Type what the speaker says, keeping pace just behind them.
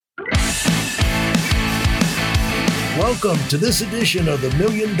Welcome to this edition of the $1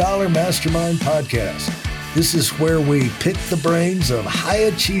 Million Mastermind Podcast. This is where we pick the brains of high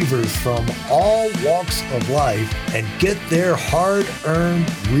achievers from all walks of life and get their hard-earned,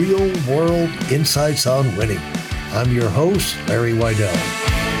 real-world insights on winning. I'm your host, Larry Weidel.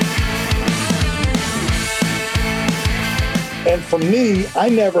 And for me, I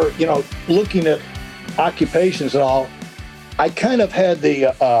never, looking at occupations and all, I kind of had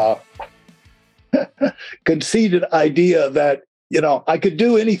the conceited idea that, I could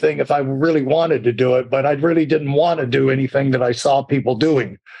do anything if I really wanted to do it, but I really didn't want to do anything that I saw people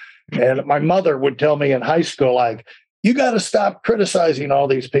doing. And my mother would tell me in high school, like, you got to stop criticizing all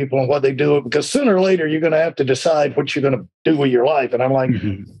these people and what they do, because sooner or later, you're going to have to decide what you're going to do with your life. And I'm like,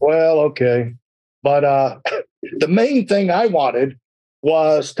 well, okay. But the main thing I wanted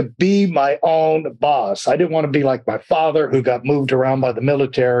was to be my own boss. I didn't want to be like my father, who got moved around by the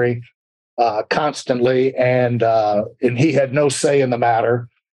military constantly, and he had no say in the matter.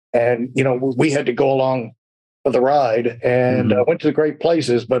 And we had to go along for the ride, and went to great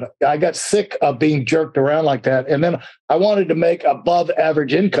places. But I got sick of being jerked around like that, and then I wanted to make above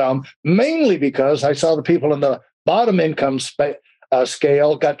average income, mainly because I saw the people in the bottom income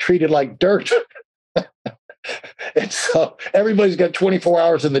scale got treated like dirt. And so everybody's got 24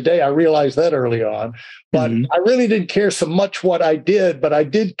 hours in the day. I realized that early on, but I really didn't care so much what I did, but I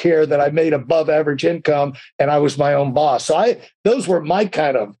did care that I made above average income and I was my own boss. So those were my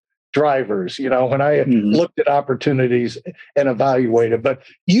kind of drivers, when I looked at opportunities and evaluated. But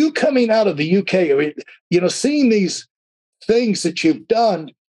you coming out of the UK, seeing these things that you've done,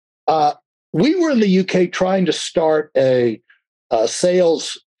 we were in the UK trying to start a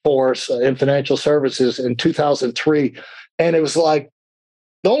sales force in financial services in 2003. And it was like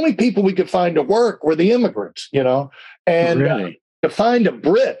the only people we could find to work were the immigrants, and really? To find a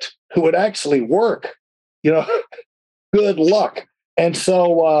Brit who would actually work, good luck. And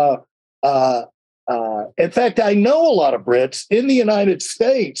so, in fact, I know a lot of Brits in the United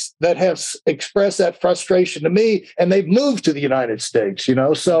States that have expressed that frustration to me, and they've moved to the United States,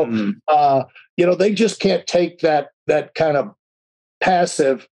 so, they just can't take that kind of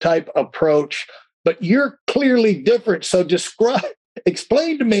passive type approach, but you're clearly different. So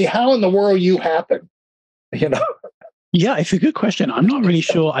explain to me how in the world you happen, Yeah, it's a good question. I'm not really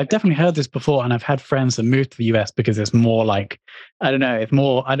sure. I've definitely heard this before, and I've had friends that moved to the US because it's more like, I don't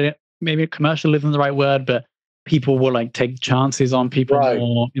know, maybe commercial isn't the right word, but people will like take chances on people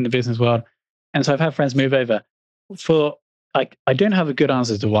more in the business world. And so I've had friends move over. I don't have a good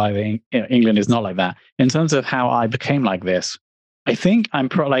answer to why England is not like that. In terms of how I became like this, I think I'm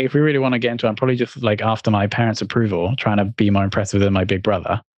if we really want to get into it, I'm probably just like after my parents' approval, trying to be more impressive than my big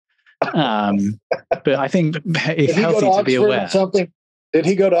brother. But I think it's healthy to be aware. Something? Did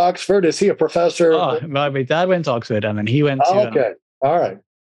he go to Oxford? Is he a professor? Oh, my dad went to Oxford, and then he went to. Okay, all right.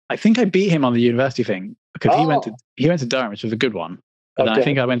 I think I beat him on the university thing because he went to Durham, which was a good one. But then I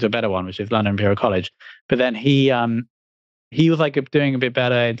think I went to a better one, which is London Imperial College. But then he was like doing a bit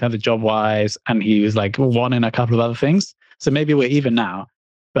better in terms of job wise, and he was like won in a couple of other things. So maybe we're even now,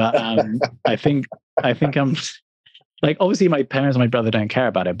 but I think I'm like, obviously my parents and my brother don't care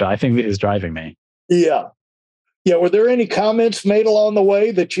about it, but I think this is driving me. Yeah. Were there any comments made along the way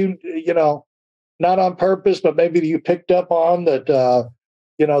that not on purpose, but maybe you picked up on that,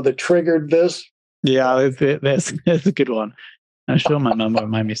 that triggered this? Yeah, there's a good one. I'm sure my mum won't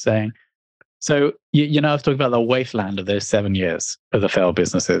mind me saying. So, I was talking about the wasteland of those 7 years of the failed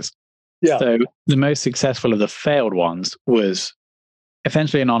businesses. Yeah. So the most successful of the failed ones was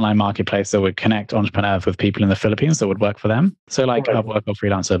essentially an online marketplace that would connect entrepreneurs with people in the Philippines that would work for them. So like Upwork or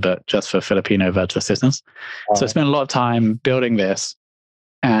Freelancer, but just for Filipino virtual assistants. So I spent a lot of time building this,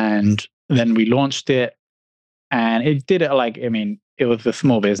 and then we launched it, and it did it it was a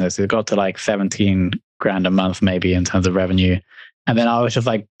small business. It got to like 17 grand a month, maybe, in terms of revenue. And then I was just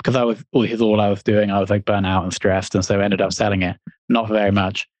like, because all I was doing, I was like burnt out and stressed. And so I ended up selling it, not for very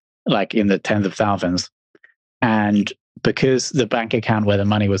much, like in the tens of thousands. And because the bank account where the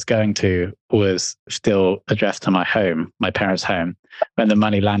money was going to was still addressed to my home, my parents' home, when the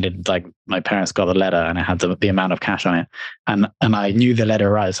money landed, like my parents got the letter and it had the amount of cash on it. And I knew the letter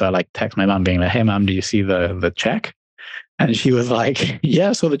right. So I like text my mum being like, hey mum, do you see the check? And she was like, yeah,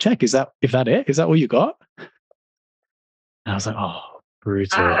 I saw the check. Is that it? Is that all you got? And I was like, oh,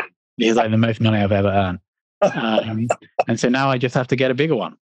 brutal. It's like the most money I've ever earned. And so now I just have to get a bigger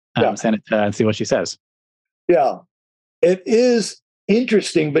one. Send it to her and see what she says. Yeah, it is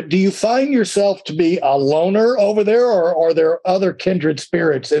interesting. But do you find yourself to be a loner over there, or are there other kindred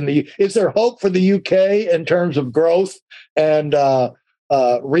spirits is there hope for the UK in terms of growth and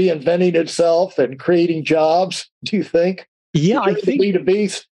reinventing itself and creating jobs? Do you think? Yeah, I think the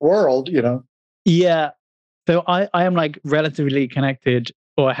B2B world, Yeah. So I am like relatively connected,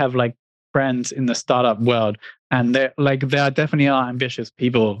 or I have like friends in the startup world, and there definitely are ambitious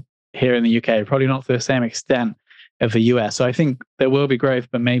people here in the UK, probably not to the same extent of the US. So I think there will be growth,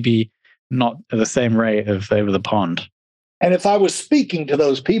 but maybe not at the same rate of over the pond. And if I was speaking to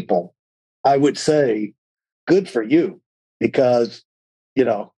those people, I would say, good for you, because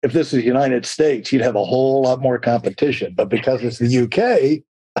if this is the United States, you'd have a whole lot more competition. But because it's the UK,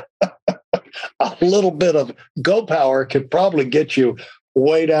 a little bit of go power could probably get you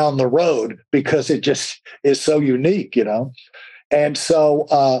way down the road, because it just is so unique, And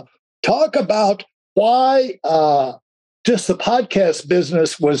so talk about why just the podcast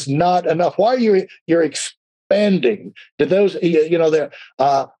business was not enough. Why you're expanding? Did those,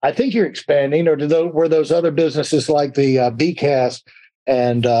 I think you're expanding, or were those other businesses like the BCast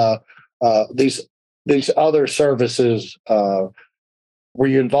and these other services? Were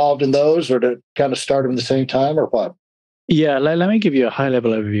you involved in those, or to kind of start them at the same time, or what? Yeah, let me give you a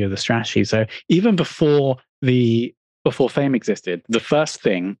high-level overview of the strategy. So even before Fame existed, the first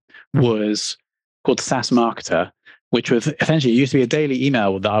thing was called SaaS Marketer, which was essentially, it used to be a daily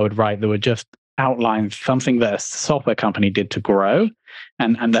email that I would write that would just outline something that a software company did to grow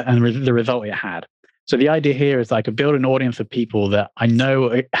and the result it had. So the idea here is I could build an audience of people that I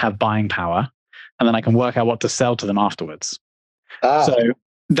know have buying power, and then I can work out what to sell to them afterwards. So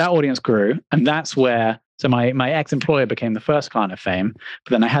that audience grew, and that's where, so my ex-employer became the first client of Fame,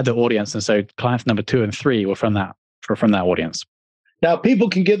 but then I had the audience, and so clients number 2 and 3 were from that audience. Now people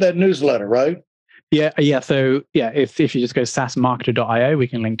can get that newsletter, right? Yeah. So if you just go saasmarketer.io, we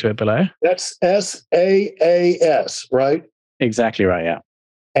can link to it below. That's SaaS, right? Exactly right. Yeah.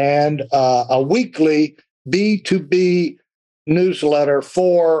 And a weekly B2B newsletter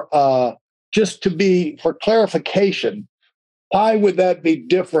for for clarification. Why would that be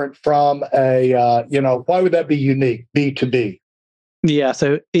different from why would that be unique, B2B? Yeah,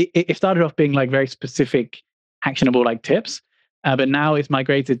 so it started off being like very specific, actionable like tips, but now it's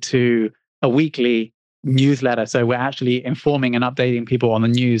migrated to a weekly newsletter. So we're actually informing and updating people on the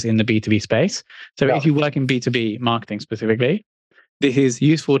news in the B2B space. So if you work in B2B marketing specifically, this is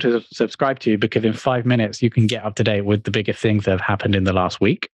useful to subscribe to, because in 5 minutes you can get up to date with the biggest things that have happened in the last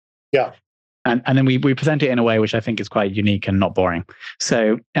week. Yeah. And then we present it in a way which I think is quite unique and not boring.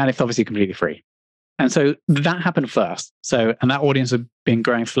 So, and it's obviously completely free. And so that happened first. So, and that audience has been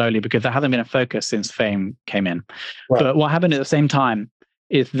growing slowly because that hasn't been a focus since Fame came in. Right. But what happened at the same time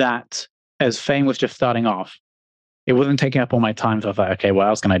is that as Fame was just starting off, it wasn't taking up all my time. So I was like, okay, what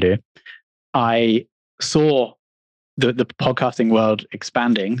else can I do? I saw the podcasting world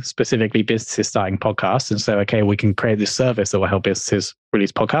expanding, specifically businesses starting podcasts. And so, okay, we can create this service that will help businesses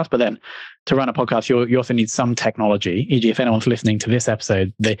release podcasts. But then to run a podcast, you also need some technology. E.g., if anyone's listening to this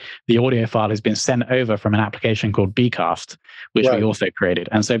episode, the audio file has been sent over from an application called Bcast, which we also created.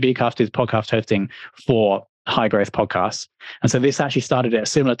 And so Bcast is podcast hosting for high growth podcasts. And so this actually started at a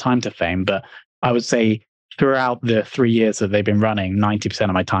similar time to Fame, but I would say throughout the 3 years that they've been running, 90%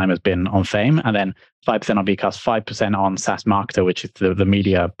 of my time has been on Fame, and then 5% on Bcast, 5% on SaaS Marketer, which is the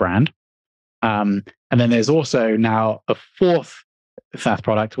media brand. And then there's also now a fourth SaaS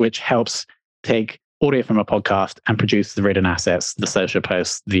product, which helps take audio from a podcast and produce the written assets, the social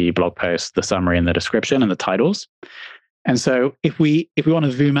posts, the blog posts, the summary and the description and the titles. And so if we want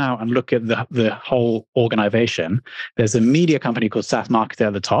to zoom out and look at the whole organization, there's a media company called SaaS Marketer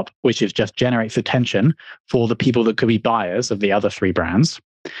at the top, which is just generates attention for the people that could be buyers of the other 3 brands.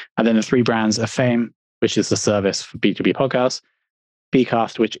 And then the 3 brands are Fame, which is the service for B2B podcasts,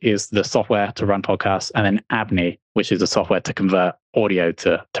 Bcast, which is the software to run podcasts, and then Abney, which is the software to convert audio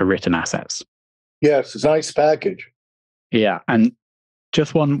to written assets. Yes, it's a nice package. Yeah. And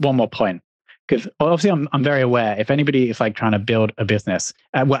just one more point. Because obviously I'm very aware, if anybody is like trying to build a business,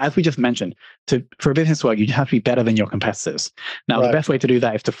 well, as we just mentioned, for a business to work, you have to be better than your competitors. Now, the best way to do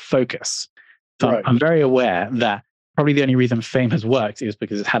that is to focus. So I'm very aware that probably the only reason Fame has worked is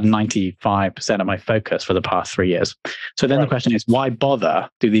because it's had 95% of my focus for the past 3 years. So then the question is, why bother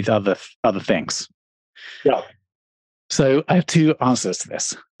do these other things? Yeah. So I have 2 answers to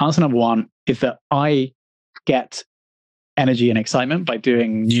this. Answer number 1 is that I get energy and excitement by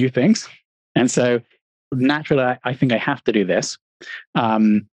doing new things. And so naturally, I think I have to do this.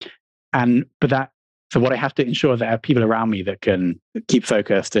 So what I have to ensure is that I have people around me that can keep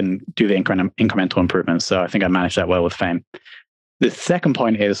focused and do the incremental improvements. So I think I managed that well with Fame. The second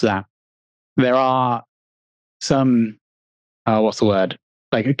point is that there are some,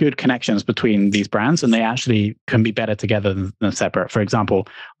 like good connections between these brands, and they actually can be better together than separate. For example,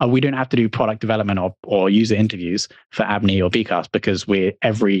 we don't have to do product development or user interviews for Abney or Bcast because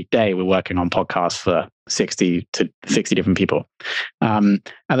every day we're working on podcasts for 60 to 60 different people. And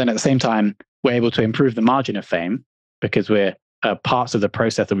then at the same time, we're able to improve the margin of Fame because parts of the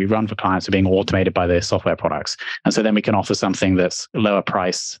process that we run for clients are being automated by their software products. And so then we can offer something that's lower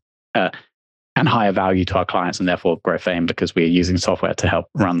price and higher value to our clients, and therefore grow Fame because we're using software to help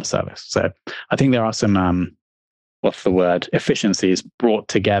run the service. So I think there are some, efficiencies brought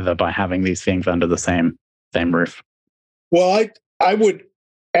together by having these things under the same roof. Well, I would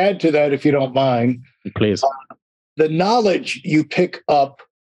add to that, if you don't mind. Please. The knowledge you pick up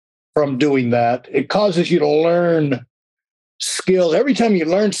from doing that, it causes you to learn skills. Every time you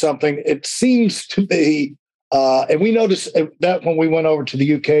learn something, it seems to be, and we noticed that when we went over to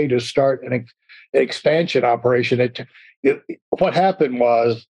the UK to start an expansion operation, what happened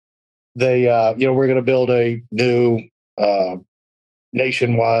was they, we're going to build a new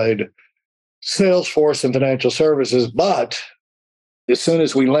nationwide sales force and financial services. But as soon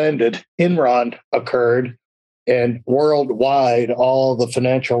as we landed, Enron occurred, and worldwide, all the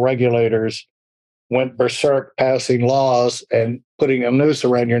financial regulators went berserk, passing laws and putting a noose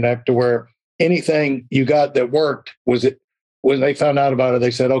around your neck to where anything you got that worked when they found out about it,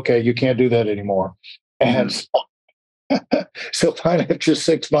 they said, okay, you can't do that anymore. And so finally, after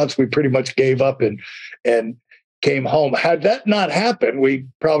 6 months, we pretty much gave up and came home. Had that not happened, we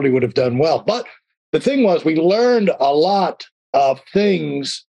probably would have done well. But the thing was, we learned a lot of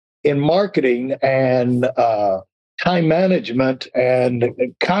things in marketing and time management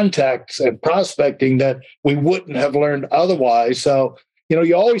and contacts and prospecting that we wouldn't have learned otherwise. So,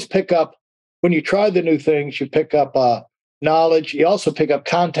 you always pick up, when you try the new things, you pick up knowledge. You also pick up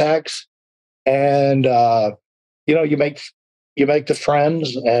contacts, and you make the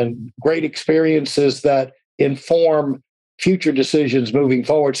friends and great experiences that inform future decisions moving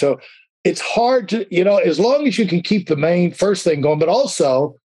forward. So it's hard to, as long as you can keep the main first thing going, but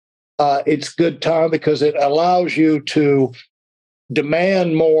also it's good time because it allows you to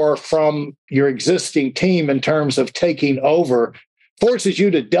demand more from your existing team in terms of taking over, forces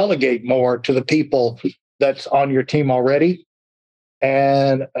you to delegate more to the people that's on your team already,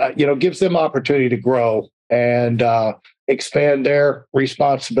 and gives them opportunity to grow and expand their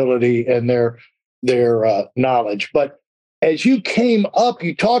responsibility and their knowledge. But as you came up,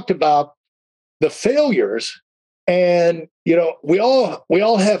 you talked about the failures, and we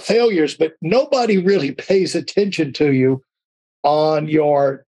all have failures, but nobody really pays attention to you on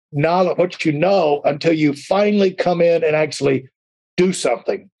your knowledge, what you know, until you finally come in and actually do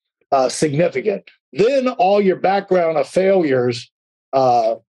something significant. Then all your background of failures,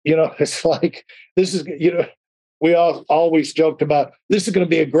 it's like, this is, we all always joked about, this is going to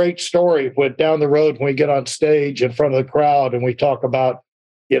be a great story when down the road, when we get on stage in front of the crowd and we talk about,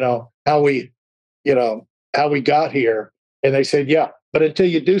 how we got here. And they said, yeah, but until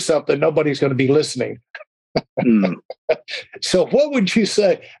you do something, nobody's going to be listening. So what would you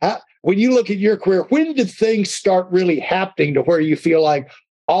say, when you look at your career, when did things start really happening to where you feel like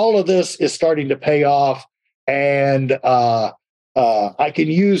all of this is starting to pay off, and I can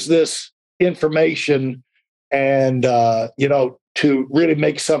use this information and, to really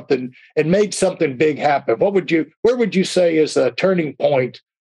make something, and made something big happen? Where would you say is a turning point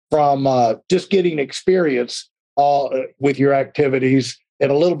from just getting experience with your activities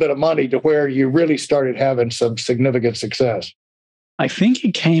and a little bit of money to where you really started having some significant success? I think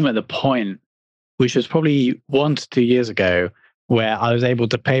it came at the point, which was probably 1 to 2 years ago, where I was able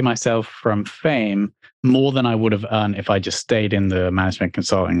to pay myself from Fame more than I would have earned if I just stayed in the management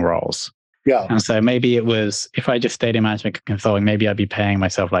consulting roles. Yeah. And so maybe it was, if I just stayed in management consulting, maybe I'd be paying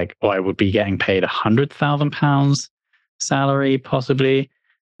myself I would be getting paid £100,000 salary, possibly.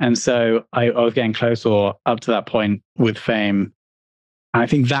 And so I was getting close or up to that point with Fame. And I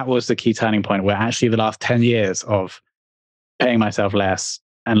think that was the key turning point, where actually the last 10 years of paying myself less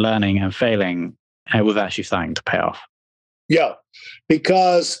and learning and failing, it was actually starting to pay off. Yeah,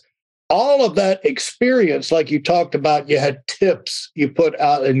 because all of that experience, like you talked about, you had tips you put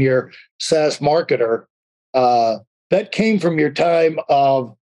out in your SaaS marketer, that came from your time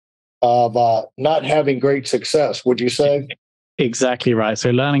of not having great success, would you say? Exactly right.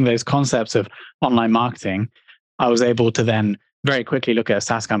 So learning those concepts of online marketing, I was able to then very quickly look at a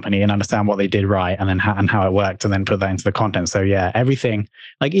SaaS company and understand what they did right, and then how it worked, and then put that into the content. So yeah, everything,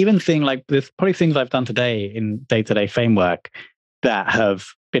 there's probably things I've done today in day-to-day Fame work that have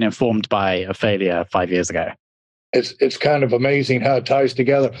been informed by a failure 5 years ago. It's kind of amazing how it ties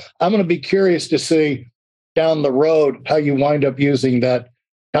together. I'm going to be curious to see down the road how you wind up using that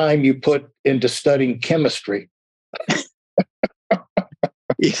time you put into studying chemistry?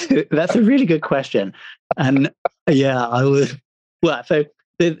 That's a really good question. And yeah, I would. Well, so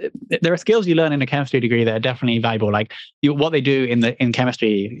there are skills you learn in a chemistry degree that are definitely valuable. Like what they do in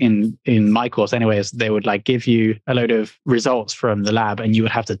chemistry in my course, anyway, is they would like give you a load of results from the lab, and you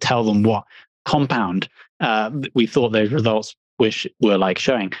would have to tell them what compound we thought those results were like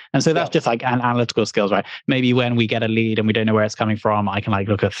showing. And so that's just like an analytical skills, right? Maybe when we get a lead and we don't know where it's coming from, I can like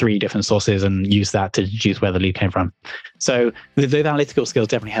look at 3 different sources and use that to deduce where the lead came from. So those analytical skills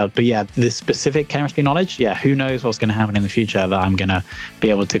definitely help. But yeah, the specific chemistry knowledge, who knows what's going to happen in the future that I'm going to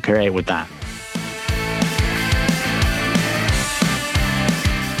be able to create with that.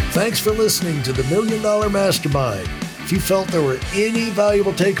 Thanks for listening to the $1 Million Mastermind. If you felt there were any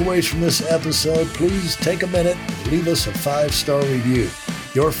valuable takeaways from this episode, please take a minute and leave us a 5-star review.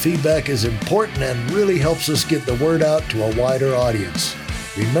 Your feedback is important and really helps us get the word out to a wider audience.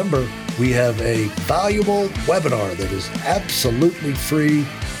 Remember, we have a valuable webinar that is absolutely free.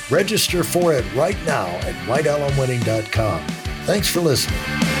 Register for it right now at whitealumwinning.com. Thanks for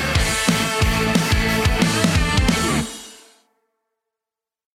listening.